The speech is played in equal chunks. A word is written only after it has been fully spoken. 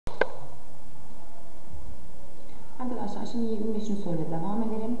arkadaşlar şimdi 25. soruyla devam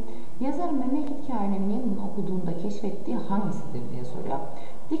edelim. Yazarın memleket hikayelerini yeniden okuduğunda keşfettiği hangisidir diye soruyor.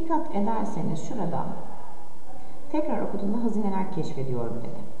 Dikkat ederseniz şurada tekrar okuduğunda hazineler keşfediyorum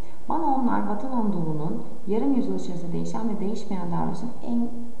dedi. Bana onlar Vatan Anadolu'nun yarım yüzyıl içerisinde değişen ve değişmeyen davranışın en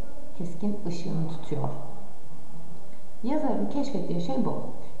keskin ışığını tutuyor. Yazarın keşfettiği şey bu.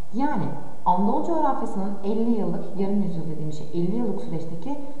 Yani Anadolu coğrafyasının 50 yıllık, yarım yüzyıl dediğim şey 50 yıllık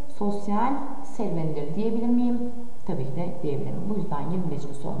süreçteki sosyal serüvenidir diyebilir miyim? Tabii ki de diyebilirim. Bu yüzden 25.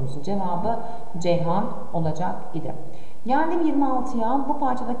 sorumuzun cevabı Ceyhan olacak idi. Geldim 26'ya. Bu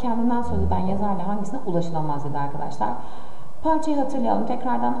parçada kendinden söz eden yazarla hangisine ulaşılamaz dedi arkadaşlar. Parçayı hatırlayalım.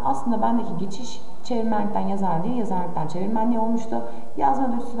 Tekrardan aslında bendeki geçiş çevirmenlikten yazar değil, yazarlıktan çevirmenliği olmuştu.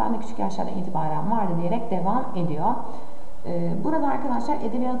 Yazma dürtüsü bende küçük yaşlardan itibaren vardı diyerek devam ediyor. Burada arkadaşlar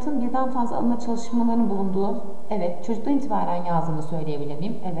edebiyatın birden fazla alınma çalışmalarının bulunduğu, evet çocuktan itibaren yazdığını söyleyebilir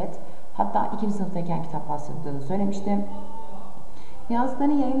miyim? Evet. Hatta 2. sınıftayken kitap bastırdığını söylemiştim.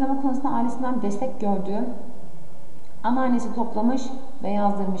 Yazdıklarını yayınlama konusunda ailesinden destek gördüğü, anneannesi toplamış ve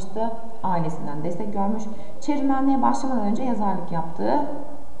yazdırmıştı. Ailesinden destek görmüş. Çevirmenliğe başlamadan önce yazarlık yaptığı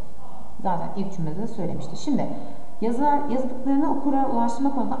zaten ilk cümlede de söylemişti. Şimdi yazdıklarını okura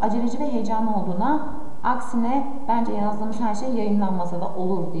ulaştırma konusunda aceleci ve heyecanlı olduğuna, aksine bence yazdığımız her şey yayınlanmasa da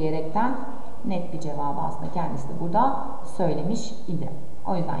olur diyerekten net bir cevabı aslında kendisi de burada söylemiş idi.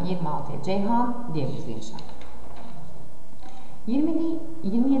 O yüzden 26'ya Ceyhan diyebiliriz gençler.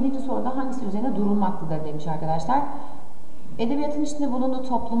 27. soruda hangisi üzerine durulmaktadır demiş arkadaşlar. Edebiyatın içinde bulunduğu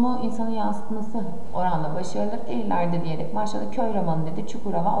toplumu insanı yansıtması oranla başarılıdır. 50'lerde diyerek başladı. Köy romanı dedi.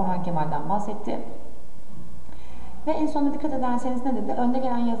 Çukurova, Orhan Kemal'den bahsetti. Ve en sonunda dikkat ederseniz ne dedi? Önde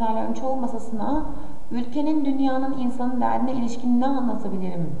gelen yazarların çoğu masasına ülkenin, dünyanın, insanın derdine ilişkin ne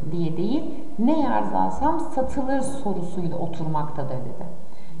anlatabilirim diye değil, ne yazarsam satılır sorusuyla oturmaktadır dedi.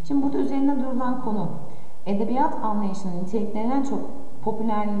 Şimdi burada üzerinde durulan konu edebiyat anlayışının niteliklerinden çok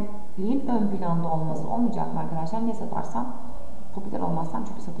popülerliğin ön planda olması olmayacak mı arkadaşlar? Ne satarsam popüler olmazsam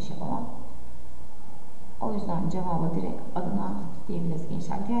çünkü satış yapamam. O yüzden cevabı direkt adına diyebiliriz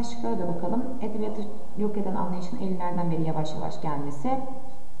gençler. Diğer şıklara da bakalım. Edebiyatı yok eden anlayışın 50'lerden beri yavaş yavaş gelmesi.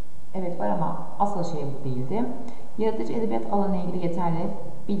 Evet var ama asıl şey bu değildi. Yaratıcı edebiyat alanına ilgili yeterli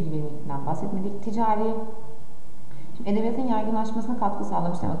bilgi biriminden bahsetmedik. Ticari, edebiyatın yaygınlaşmasına katkı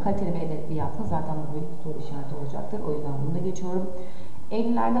sağlamıştır ama kaliteli bir edebiyatın zaten bu büyük bir soru işareti olacaktır. O yüzden bunu da geçiyorum.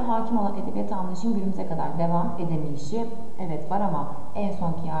 50'lerde hakim olan edebiyat anlayışının günümüze kadar devam edemeyişi. Evet var ama en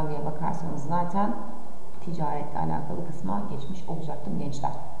sonki yargıya bakarsanız zaten ticaretle alakalı kısma geçmiş olacaktım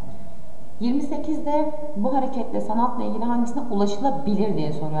gençler. 28'de bu hareketle sanatla ilgili hangisine ulaşılabilir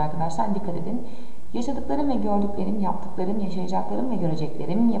diye soruyor arkadaşlar. Dikkat edin. Yaşadıklarım ve gördüklerim, yaptıklarım, yaşayacaklarım ve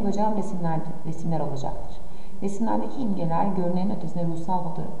göreceklerim, yapacağım resimler olacaktır. Resimlerdeki imgeler görünenin ötesinde ruhsal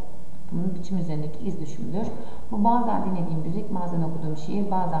fotoğrafımın biçim üzerindeki iz düşümüdür. Bu bazen dinlediğim müzik, bazen okuduğum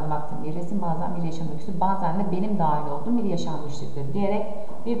şiir, bazen baktığım bir resim, bazen bir yaşam öyküsü, bazen de benim dahil olduğum bir yaşanmışlıktır diyerek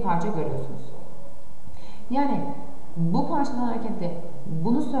bir parça görüyorsunuz. Yani bu parçadan hareketle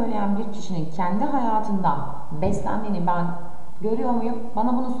bunu söyleyen bir kişinin kendi hayatından beslendiğini ben görüyor muyum?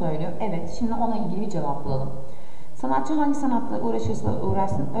 Bana bunu söylüyor. Evet, şimdi ona ilgili bir cevap bulalım. Sanatçı hangi sanatla uğraşırsa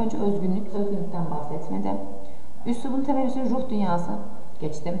uğraşsın önce özgünlükten bahsetmedi. Üslubun temel üstü ruh dünyası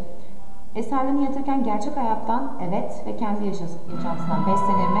geçtim. Eserlerini yaratırken gerçek hayattan evet ve kendi yaşantısından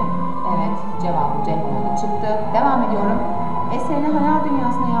beslenir mi? Evet, cevabım Ceyhan'da çıktı. Devam ediyorum. Eserini hayal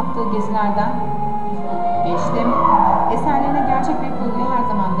dünyasına yaptığı gezilerden geçtim. Eserlerine gerçek bir kurguyu her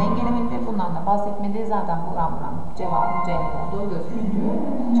zaman dengelemelidir. Bundan da bahsetmedi. Zaten buram cevabım Ceyhan olduğu gözüküyor.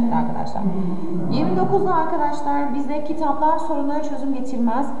 Çıktı arkadaşlar. 29'da arkadaşlar bize kitaplar sorunlara çözüm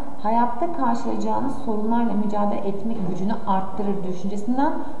getirmez. Hayatta karşılayacağınız sorunlarla mücadele etmek gücünü arttırır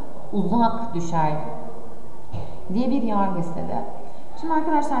düşüncesinden uzak düşer diye bir yargı istedi. Şimdi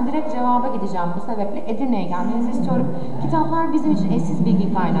arkadaşlar direkt cevaba gideceğim. Bu sebeple Edirne'ye gelmenizi istiyorum. Kitaplar bizim için eşsiz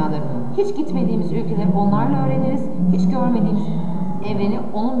bilgi kaynağıdır. Hiç gitmediğimiz ülkeleri onlarla öğreniriz. Hiç görmediğimiz evreni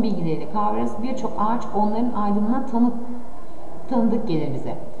onun bilgileriyle kavrarız. Birçok ağaç onların aydınlığına tanıdık gelir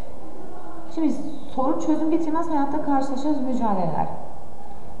bize. Şimdi sorun çözüm getirmez, hayatta karşılaşacağız mücadeleler.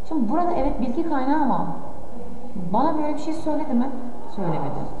 Şimdi burada evet bilgi kaynağı ama bana böyle bir şey söyledi mi?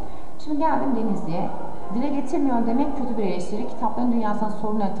 Söylemedi. Şimdi geldim Denizli'ye. Dile getirmiyor demek kötü bir eleştiri. Kitapların dünyasında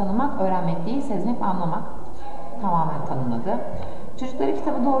sorunları tanımak, öğrenmek değil, sezmek ve anlamak. Tamamen tanımladı. Çocuklara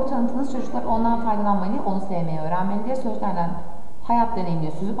kitabı doğru tanıtınız. Çocuklar ondan faydalanmalı, onu sevmeyi öğrenmelidir. Sözlerden hayat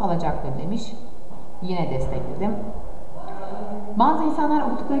deneyimini süzüp alacaktır demiş. Yine destekledim. Bazı insanlar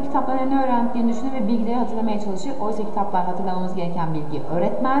okudukları kitapların ne öğrendiklerini düşünür ve bilgileri hatırlamaya çalışır. Oysa kitaplar hatırlamamız gereken bilgiyi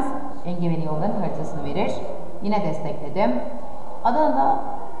öğretmez. Engebeli yolların haritasını verir. Yine destekledim. Adana'da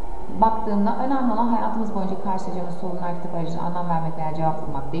baktığımda önemli olan hayatımız boyunca karşılaşacağımız sorunlar kitap aracılığıyla anlam vermek veya cevap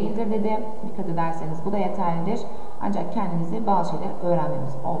bulmak değildir dedi. Dikkat ederseniz bu da yeterlidir. Ancak kendinizi bazı şeyler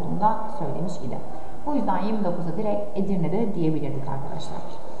öğrenmemiz olduğunda söylemiş idi. Bu yüzden 29'da direkt Edirne'de diyebilirdik arkadaşlar.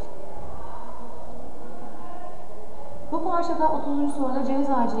 Bu parçada 30. soruda ceviz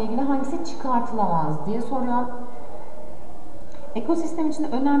ağacı ile ilgili hangisi çıkartılamaz diye soruyor. Ekosistem içinde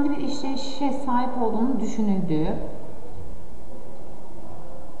önemli bir işleyişe sahip olduğunu düşünüldüğü.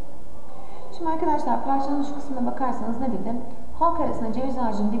 Şimdi arkadaşlar parçanın şu kısmına bakarsanız ne dedim? Halk arasında ceviz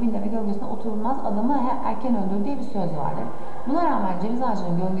ağacının dibinde ve gölgesinde oturulmaz, adamı erken öldür diye bir söz vardır. Buna rağmen ceviz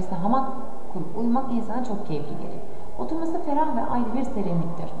ağacının gölgesine hamak kurup uyumak insana çok keyifli gelir. Oturması ferah ve ayrı bir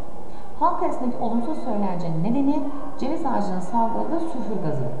serinliktir. Halk arasındaki olumsuz söylencenin nedeni ceviz ağacının salgıladığı sülfür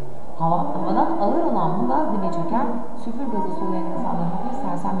gazıdır. Havadan ağır olan bu gaz dibe çöker, sülfür gazı soluyan insanların bir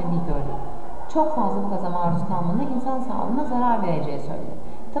sersemlediği görülür. Çok fazla bu gaza maruz kalmanın insan sağlığına zarar vereceği söylenir.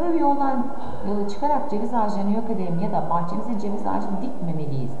 Tabii bir yola çıkarak ceviz ağaçlarını yok edelim ya da bahçemize ceviz ağacı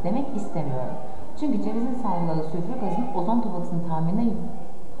dikmemeliyiz demek istemiyorum. Çünkü cevizin salgıladığı sülfür gazının ozon tabakasının tamirine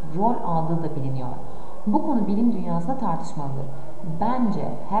rol aldığı da biliniyor. Bu konu bilim dünyasında tartışmalıdır. Bence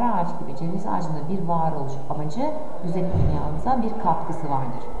her ağaç gibi ceviz ağacının bir varoluş amacı güzel dünyamıza bir katkısı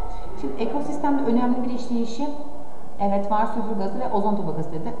vardır. Şimdi ekosistemde önemli bir işleyişi evet var, sülfür gazı ve ozon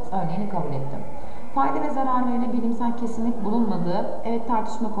tabakası dedi. Örneğini kabul ettim. Fayda ve zararlarıyla bilimsel kesinlik bulunmadığı evet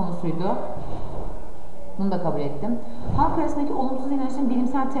tartışma konusuydu. Bunu da kabul ettim. Halk arasındaki olumsuz inançların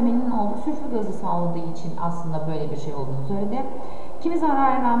bilimsel temelinin olduğu sülfür gazı sağladığı için aslında böyle bir şey olduğunu söyledi. Kimi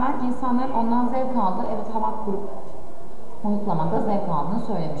zarara rağmen insanların ondan zevk aldığı, evet hamak kurup uyuklamakta zevk aldığını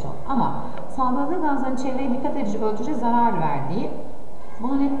söylemiş oldu. Ama salgıladığı gazların çevreye dikkat edici ölçüde zarar verdiği,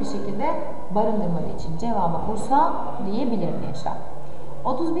 bunu net bir şekilde barındırmadığı için cevabı Bursa diyebilirim gençler.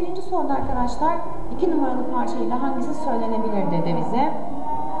 31. soruda arkadaşlar 2 numaralı parçayla hangisi söylenebilir dedi bize.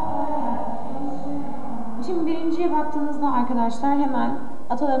 Şimdi birinciye baktığınızda arkadaşlar hemen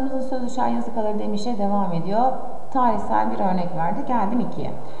atalarımızın sözü şair yazı kalır demişe devam ediyor. Tarihsel bir örnek verdi. Geldim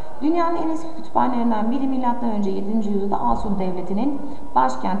 2'ye. Dünyanın en eski kütüphanelerinden biri M.Ö. 7. yüzyılda Asur Devleti'nin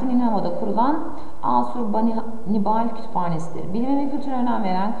başkenti Nineveh'de kurulan Asur-Banibal Kütüphanesi'dir. Bilime ve kültüre önem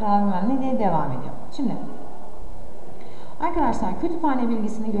veren Kral Mehmet diye devam ediyor. Şimdi arkadaşlar kütüphane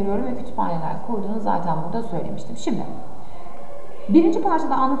bilgisini görüyorum ve kütüphaneler kurduğunu zaten burada söylemiştim. Şimdi birinci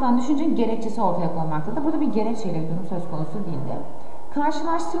parçada anlatılan düşüncenin gerekçesi ortaya konmaktadır. Burada bir gerekçeyle bir durum söz konusu değildi.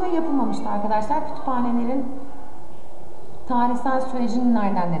 Karşılaştırma yapılmamıştı arkadaşlar. Kütüphanelerin tarihsel sürecinin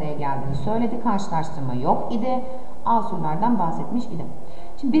nereden nereye geldiğini söyledi. Karşılaştırma yok idi. Asurlardan bahsetmiş idi.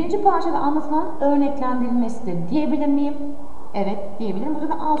 Şimdi birinci parçada anlatılan örneklendirilmesidir diyebilir miyim? Evet diyebilirim. Burada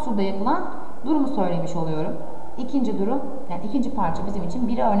da Asur'da yapılan durumu söylemiş oluyorum. İkinci durum, yani ikinci parça bizim için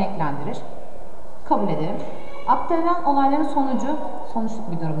biri örneklendirir. Kabul ederim. Aktarılan olayların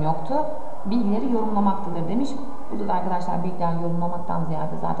sonuçluk bir durum yoktu. Bilgileri yorumlamaktadır demiş. Burada da arkadaşlar bilgiler yorumlamaktan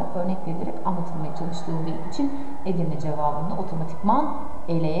ziyade zaten örnek verilerek anlatılmaya çalıştığım için Edirne cevabını otomatikman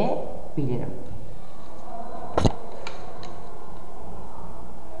eleyebilirim.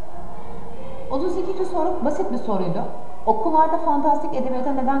 O 32. soru basit bir soruydu. Okullarda fantastik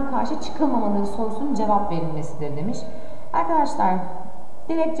edebiyata neden karşı çıkılmamaları sorusunun cevap verilmesidir demiş. Arkadaşlar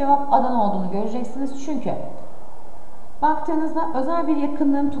direkt cevap Adana olduğunu göreceksiniz çünkü baktığınızda özel bir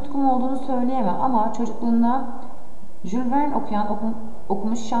yakınlığım, tutkum olduğunu söyleyemem ama çocukluğunda Jules Verne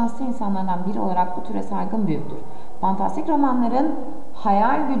okumuş şanslı insanlardan biri olarak bu türe saygım büyüktür. Fantastik romanların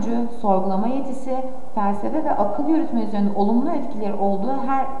hayal gücü, sorgulama yetisi, felsefe ve akıl yürütme üzerinde olumlu etkileri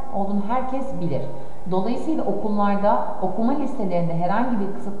olduğunu herkes bilir. Dolayısıyla okullarda okuma listelerinde herhangi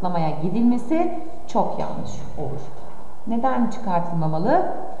bir kısıtlamaya gidilmesi çok yanlış olur. Neden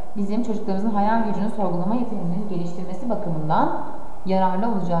çıkartılmamalı? Bizim çocuklarımızın hayal gücünü, sorgulama yeteneğini geliştirmesi bakımından yararlı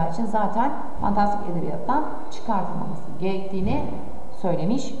olacağı için zaten fantastik edebiyattan çıkartılmaması gerektiğini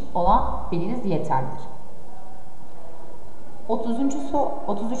söylemiş olabiliriz, yeterlidir.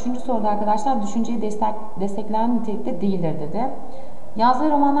 33. soruda arkadaşlar düşünceyi destekleyen nitelikte değildir dedi.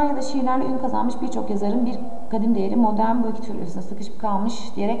 Yazdığı romanlar ya da şiirlerle ün kazanmış birçok yazarın bir kadim değeri modern bu iki tür arasında sıkışıp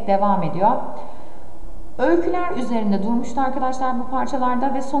kalmış diyerek devam ediyor. Öyküler üzerinde durmuştu arkadaşlar bu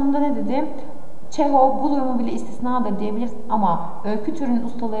parçalarda ve sonunda ne dedi? Çehov bu durumu bile istisnadır diyebiliriz ama öykü türünün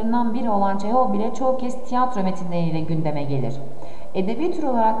ustalarından biri olan Çehov bile çoğu kez tiyatro metinleriyle gündeme gelir. Edebi tür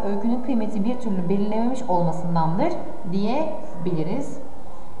olarak öykünün kıymeti bir türlü belirlememiş olmasındandır diyebiliriz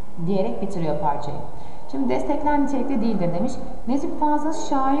diyerek bitiriyor parçayı. Şimdi destekler nitelikli değildir demiş. Necip Fazıl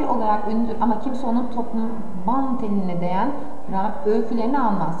şair olarak ünlüdür ama kimse onun toplum teline değen öykülerini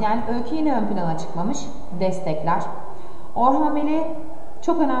almaz. Yani öykü yine ön plana çıkmamış. Destekler. Orhan Veli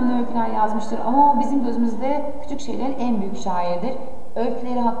çok önemli öyküler yazmıştır ama o bizim gözümüzde küçük şeylerin en büyük şairidir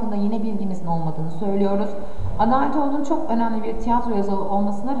Öyküleri hakkında yine bilgimizin olmadığını söylüyoruz. Adalet olduğunu çok önemli bir tiyatro yazarı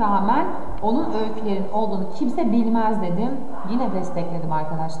olmasına rağmen onun öykülerin olduğunu kimse bilmez dedim. Yine destekledim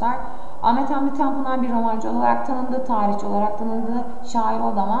arkadaşlar. Ahmet Hamdi Tanpınar bir romancı olarak tanındı, tarihçi olarak tanındı, şair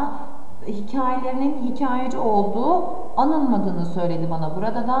oldu ama hikayelerinin hikayeci olduğu anılmadığını söyledi bana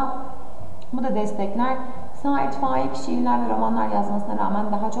burada da. Bu da destekler. Sait Faik şiirler ve romanlar yazmasına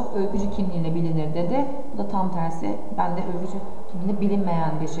rağmen daha çok öykücü kimliğiyle bilinir dedi. Bu da tam tersi. Ben de öykücü kimliği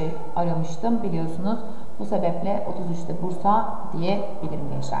bilinmeyen bir şey aramıştım biliyorsunuz. Bu sebeple 33'te Bursa diyebilirim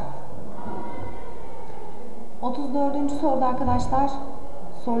gençler. 34. soruda arkadaşlar,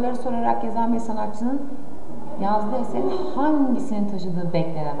 soruları sorarak yazan bir sanatçının yazdığı eserin hangisini taşıdığı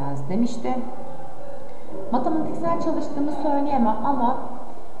beklenemez demişti. Matematiksel çalıştığımı söyleyemem ama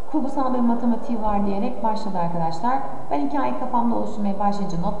kurgusal bir matematiği var diyerek başladı arkadaşlar. Ben hikayeyi kafamda oluşturmaya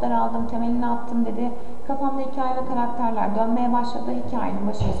başlayınca notlar aldım, temelini attım dedi. Kafamda hikaye ve karakterler dönmeye başladı. Hikayenin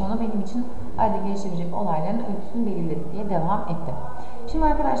başı ve sonu benim için arada gelişebilecek olayların öyküsünü belirledi diye devam etti. Şimdi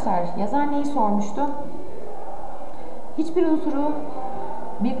arkadaşlar yazar neyi sormuştu? Hiçbir unsuru,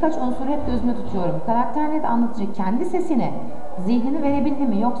 birkaç unsuru hep gözüme tutuyorum. Karakterleri de anlatacak kendi sesini, zihnini verebildi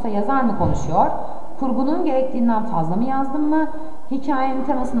mi yoksa yazar mı konuşuyor? Kurgunun gerektiğinden fazla mı yazdım mı? Hikayenin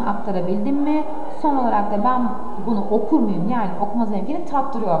temasını aktarabildim mi? Son olarak da ben bunu okur muyum? Yani okuma zevkini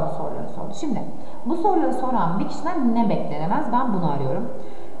tattırıyor mu soruları sordu. Şimdi bu soruları soran bir kişiden ne beklenemez? Ben bunu arıyorum.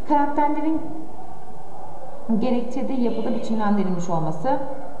 Karakterlerin gerektirdiği yapıda biçimlendirilmiş olması.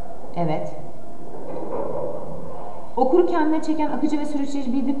 Evet. Okuru kendine çeken akıcı ve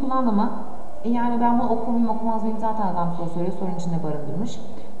sürükleyici bir dil kullandı mı? Yani ben bunu okur muyum okumaz mıyım zaten adam soru soruyor. Sorunun içinde barındırmış.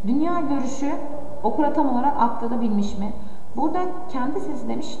 Dünya görüşü okura tam olarak aktarabilmiş mi? Burada kendi sesi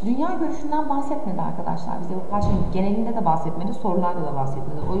demiş, dünya görüşünden bahsetmedi arkadaşlar. Bize bu parçanın genelinde de bahsetmedi, sorularda da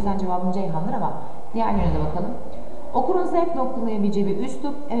bahsetmedi. O yüzden cevabım Ceyhan'dır ama diğerlerine de bakalım. Okurun zevk noktalayabileceği bir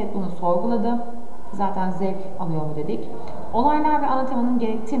üslup, evet bunu sorguladı. Zaten zevk alıyor mu dedik. Olaylar ve ana temanın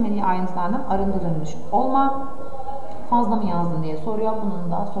gerektirmediği ayrıntılardan arındırılmış olma. Fazla mı yazdın diye soruyor.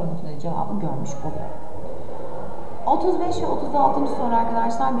 Bunun da sorunun içinde cevabı görmüş oluyor. 35 ve 36. soru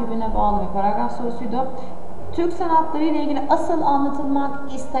arkadaşlar birbirine bağlı bir paragraf sorusuydu. Türk sanatları ile ilgili asıl anlatılmak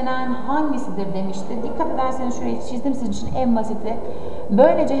istenen hangisidir demişti. Dikkat ederseniz şurayı çizdim sizin için en basiti.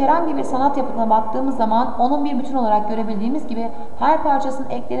 Böylece herhangi bir sanat yapıtına baktığımız zaman onun bir bütün olarak görebildiğimiz gibi her parçasının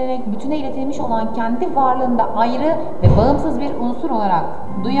eklenerek bütüne iletilmiş olan kendi varlığında ayrı ve bağımsız bir unsur olarak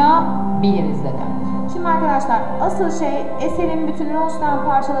duyabiliriz dedi. Şimdi arkadaşlar asıl şey eserin bütününü oluşturan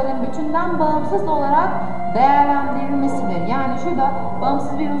parçaların bütünden bağımsız olarak değerlendirilmesidir. Yani şurada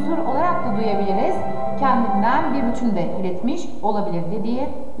bağımsız bir unsur olarak da duyabiliriz. Kendinden bir bütün de iletmiş olabilir dediği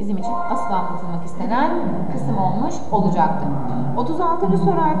bizim için asıl anlatılmak istenen kısım olmuş olacaktı. 36.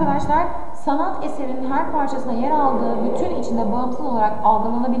 soru arkadaşlar sanat eserinin her parçasına yer aldığı bütün içinde bağımsız olarak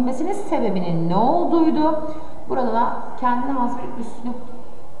algılanabilmesinin sebebinin ne olduğuydu? Burada da kendine has bir üslup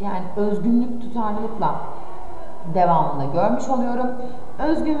yani özgünlük tutarlılıkla devamında görmüş oluyorum.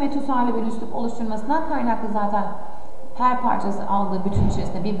 Özgün ve tutarlı bir üslup oluşturmasından kaynaklı zaten her parçası aldığı bütün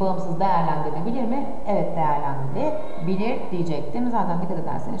içerisinde bir bağımsız değerlendirilebilir mi? Evet değerlendirilebilir diyecektim. Zaten dikkat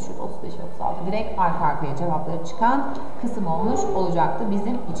ederseniz şu 35 ve 36 direkt arka arkaya cevapları çıkan kısım olmuş olacaktı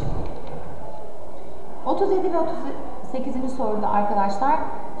bizim için. 37 ve 38. soruda arkadaşlar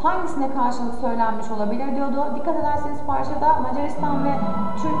hangisine karşılık söylenmiş olabilir diyordu. Dikkat ederseniz parçada Macaristan ve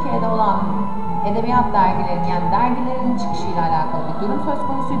Türkiye'de olan edebiyat dergilerinin yani dergilerin çıkışıyla alakalı bir durum söz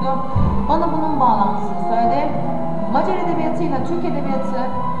konusuydu. Bana bunun bağlantısını söyledi. Macar edebiyatıyla Türk edebiyatı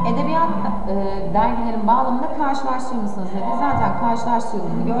edebiyat dergilerin bağlamında karşılaştırmışsınız dedi. Zaten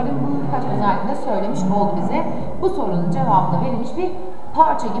karşılaştırıldığını gördüm. Bunun birkaç özelliğini de söylemiş oldu bize. Bu sorunun cevabına verilmiş bir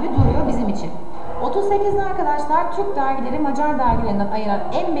parça gibi duruyor bizim için. 38'de arkadaşlar Türk dergileri Macar dergilerinden ayıran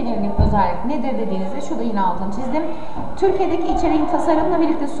en belirgin özellik nedir dediğinizde şurada yine altını çizdim. Türkiye'deki içeriğin tasarımla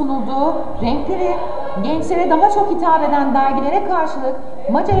birlikte sunulduğu renkleri gençlere daha çok hitap eden dergilere karşılık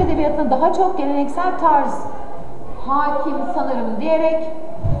Macar edebiyatına daha çok geleneksel tarz hakim sanırım diyerek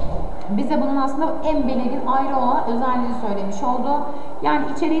bize bunun aslında en belirgin ayrı olan özelliğini söylemiş oldu. Yani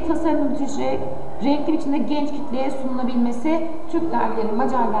içeriği tasarımla bütünleşerek renkli biçimde genç kitleye sunulabilmesi Türk dergilerini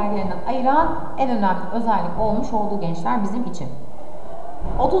Macar dergilerinden ayıran en önemli özellik olmuş oldu gençler bizim için.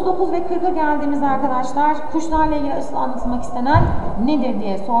 39 ve 40'a geldiğimizde arkadaşlar kuşlarla ilgili asıl anlatılmak istenen nedir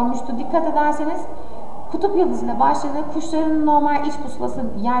diye sormuştu. Dikkat ederseniz kutup yıldızıyla başladı. Kuşların normal iç pusulası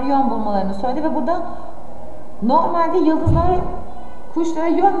yer yön bulmalarını söyledi ve burada normalde yıldızlar kuşlara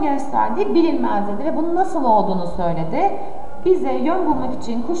yön gösterdiği bilinmez dedi ve bunun nasıl olduğunu söyledi. Bize yön bulmak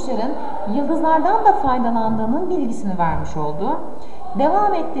için kuşların yıldızlardan da faydalandığının bilgisini vermiş oldu.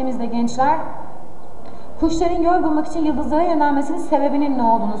 Devam ettiğimizde gençler Kuşların yol bulmak için yıldızlara yönelmesinin sebebinin ne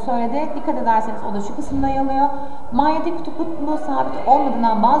olduğunu söyledi. Dikkat ederseniz o da şu kısımda yanılıyor. Manyetik kutup kutbu sabit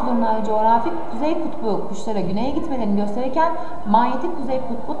olmadığından bazı durumlarda coğrafi kuzey kutbu kuşlara güneye gitmelerini gösterirken manyetik kuzey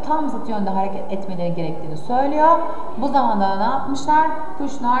kutbu tam zıt yönde hareket etmeleri gerektiğini söylüyor. Bu zamanda ne yapmışlar?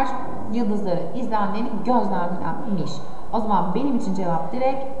 Kuşlar yıldızları izlendiğini gözlemlemiş. O zaman benim için cevap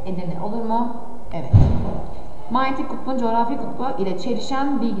direkt Edirne olur mu? Evet. Manyetik kutbun coğrafi kutbu ile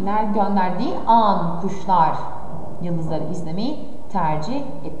çelişen bilgiler gönderdiği an kuşlar yıldızları izlemeyi tercih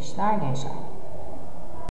etmişler gençler.